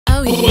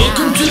Oh, yeah.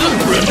 Welcome to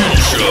the Brendon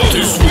Show.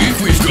 This week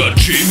we've got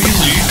Jamie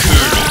Lee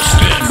Curtis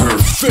and her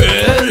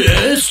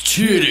fat-ass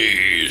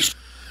titties.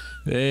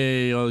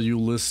 Hey, all you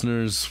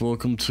listeners.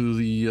 Welcome to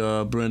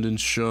the Brendon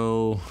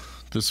Show.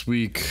 This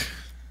week,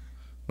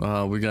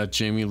 we got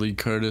Jamie Lee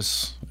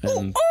Curtis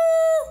and...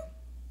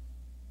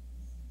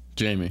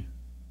 Jamie.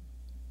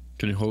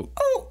 Can you hold...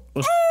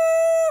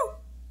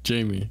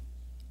 Jamie.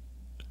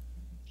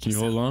 Can you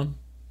hold on?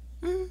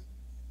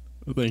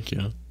 Thank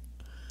you.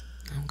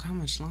 How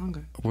much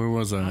longer? Where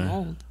was I? I'm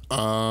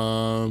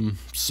old.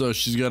 So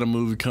she's got a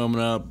movie coming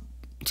up.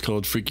 It's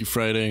called Freaky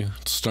Friday.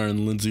 It's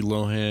starring Lindsay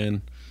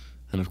Lohan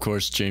and, of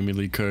course, Jamie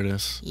Lee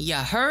Curtis.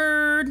 Ya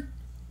heard?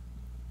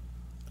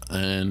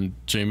 And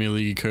Jamie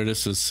Lee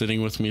Curtis is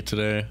sitting with me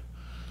today.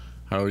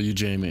 How are you,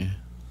 Jamie?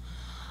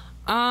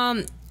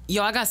 Yo,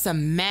 I got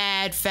some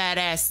mad fat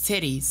ass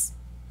titties.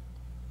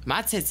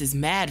 My tits is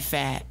mad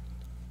fat.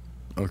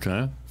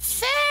 Okay.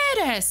 Fat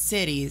ass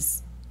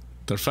titties.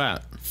 They're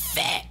fat.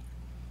 Fat.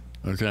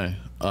 Okay.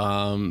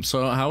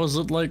 So how was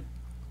it like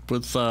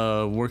with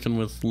working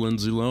with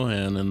Lindsay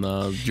Lohan and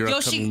your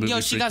upcoming movie,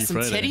 she got Freaky some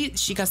Friday? titties.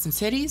 She got some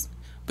titties,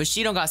 but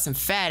she don't got some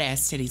fat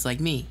ass titties like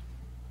me.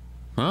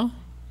 Huh?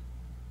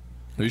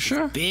 Are you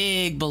sure?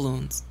 Big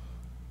balloons.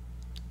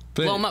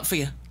 Blow them up for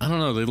you. I don't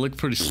know. They look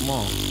pretty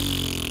small.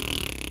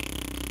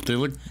 They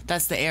look.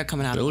 That's the air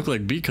coming out. They look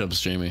like bee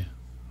cubs, Jamie.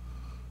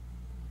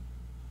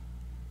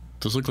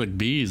 Those look like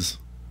bees.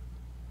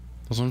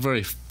 Those aren't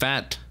very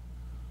fat,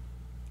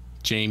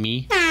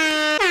 Jamie. You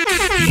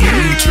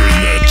turn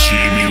that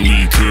Jamie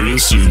Lee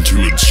Curtis into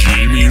a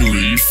Jamie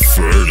Lee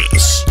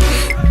furnace.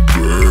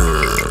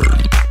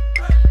 Burn.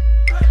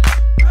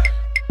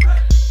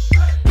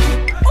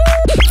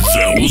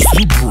 That was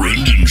the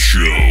Brendon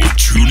Show.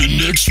 Tune in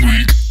next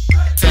week.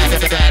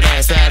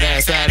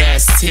 Fat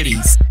ass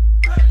titties.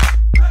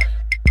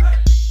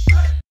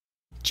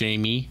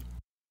 Jamie.